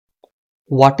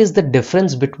what is the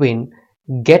difference between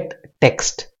get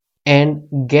text and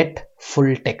get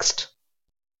full text?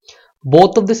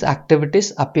 Both of these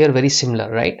activities appear very similar,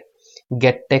 right?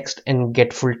 Get text and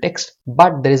get full text,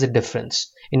 but there is a difference.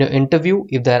 In your interview,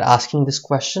 if they are asking this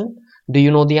question, do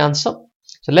you know the answer?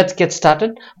 So let's get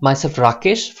started. Myself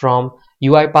Rakesh from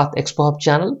UiPath Expo Hub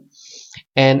channel.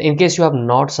 And in case you have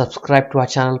not subscribed to our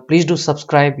channel, please do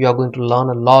subscribe. You are going to learn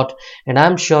a lot, and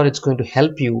I'm sure it's going to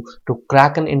help you to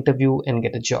crack an interview and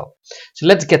get a job. So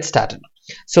let's get started.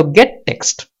 So get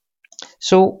text.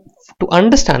 So to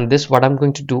understand this, what I'm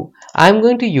going to do, I'm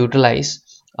going to utilize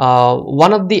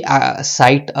one of the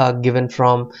site given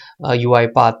from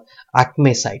UiPath,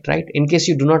 Acme site, right? In case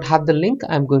you do not have the link,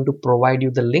 I'm going to provide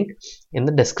you the link in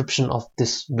the description of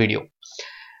this video.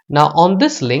 Now on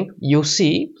this link, you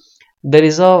see there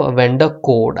is a vendor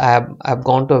code. I've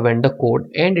gone to a vendor code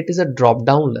and it is a drop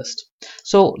down list.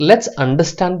 So let's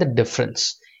understand the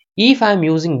difference. If I'm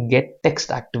using get text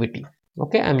activity,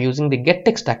 okay, I'm using the get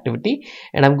text activity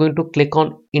and I'm going to click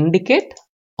on indicate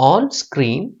on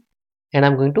screen and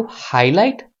I'm going to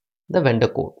highlight the vendor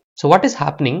code. So what is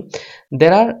happening,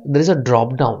 there is a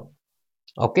drop down.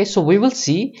 Okay, so we will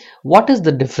see what is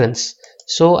the difference.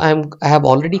 So I have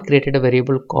already created a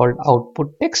variable called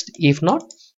output text. If not,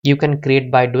 you can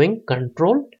create by doing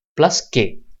control plus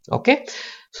k. Okay,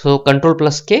 so control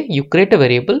plus k, you create a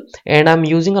variable, and I'm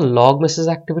using a log message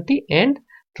activity and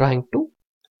trying to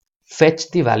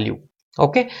fetch the value.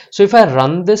 Okay, so if I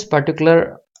run this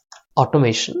particular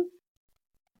automation,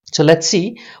 so let's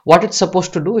see what it's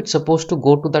supposed to do. It's supposed to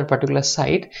go to that particular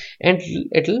site and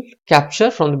it'll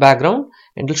capture from the background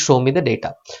and it'll show me the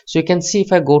data. So you can see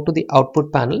if I go to the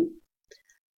output panel,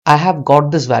 I have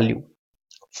got this value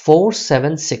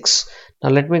 476.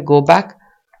 Now let me go back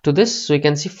to this. So you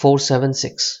can see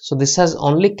 476. So this has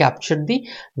only captured the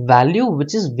value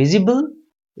which is visible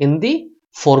in the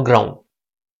foreground,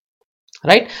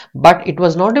 right? But it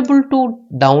was not able to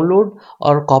download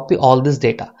or copy all this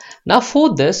data. Now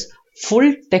for this,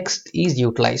 full text is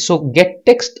utilized. So get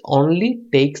text only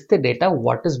takes the data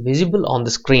what is visible on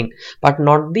the screen, but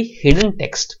not the hidden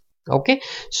text. Okay,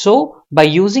 so by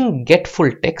using get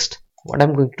full text, what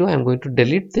I'm going to do, I'm going to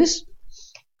delete this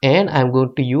and I'm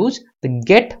going to use the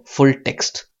get full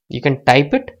text. You can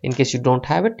type it in case you don't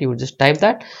have it, you will just type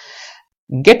that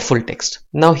get full text.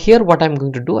 Now here what I'm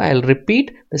going to do, I'll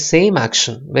repeat the same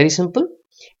action. Very simple.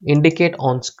 Indicate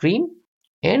on screen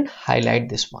and highlight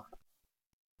this one.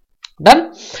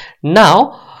 Done.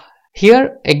 Now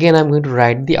here again I'm going to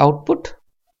write the output.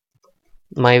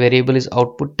 My variable is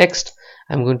output text.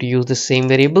 I'm going to use the same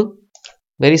variable.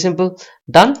 Very simple.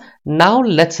 Done. Now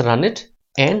let's run it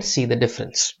and see the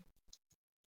difference.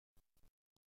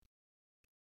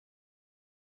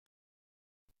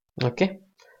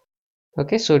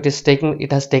 Okay, so it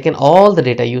has taken all the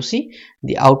data. You see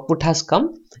the output has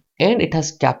come and it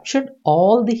has captured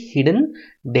all the hidden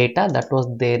data that was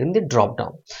there in the drop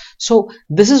down. So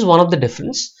this is one of the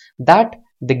difference, that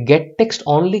the get text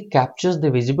only captures the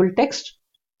visible text.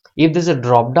 If there's a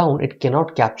drop down, it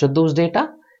cannot capture those data.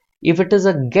 If it is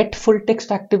a get full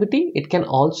text activity, it can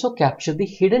also capture the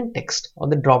hidden text or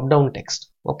the drop down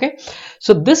text. Okay,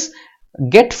 so this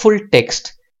get full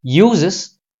text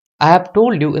uses, I have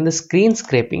told you, in the screen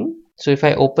scraping. So if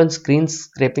I open screen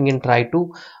scraping and try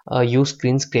to use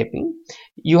screen scraping,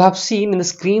 you have seen in the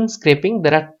screen scraping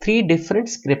there are 3 different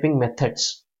scraping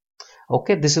methods.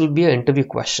 Okay, this will be an interview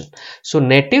question. So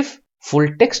native, full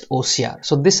text, OCR.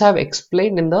 So this I have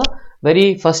explained in the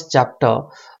very first chapter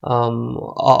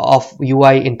of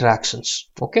UI interactions.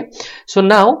 Okay, so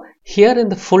now here in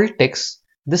the full text,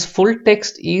 this full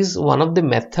text is one of the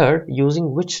method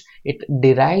using which it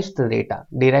derives the data,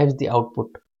 derives the output.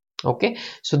 Okay,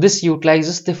 so this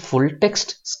utilizes the full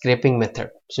text scraping method.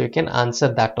 So you can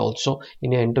answer that also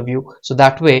in your interview. So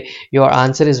that way your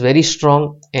answer is very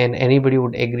strong and anybody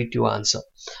would agree to your answer.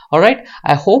 All right,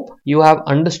 I hope you have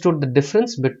understood the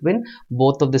difference between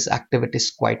both of these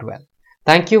activities quite well.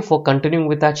 Thank you for continuing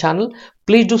with our channel.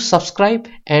 Please do subscribe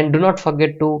and do not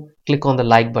forget to click on the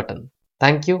like button.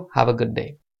 Thank you. Have a good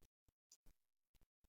day.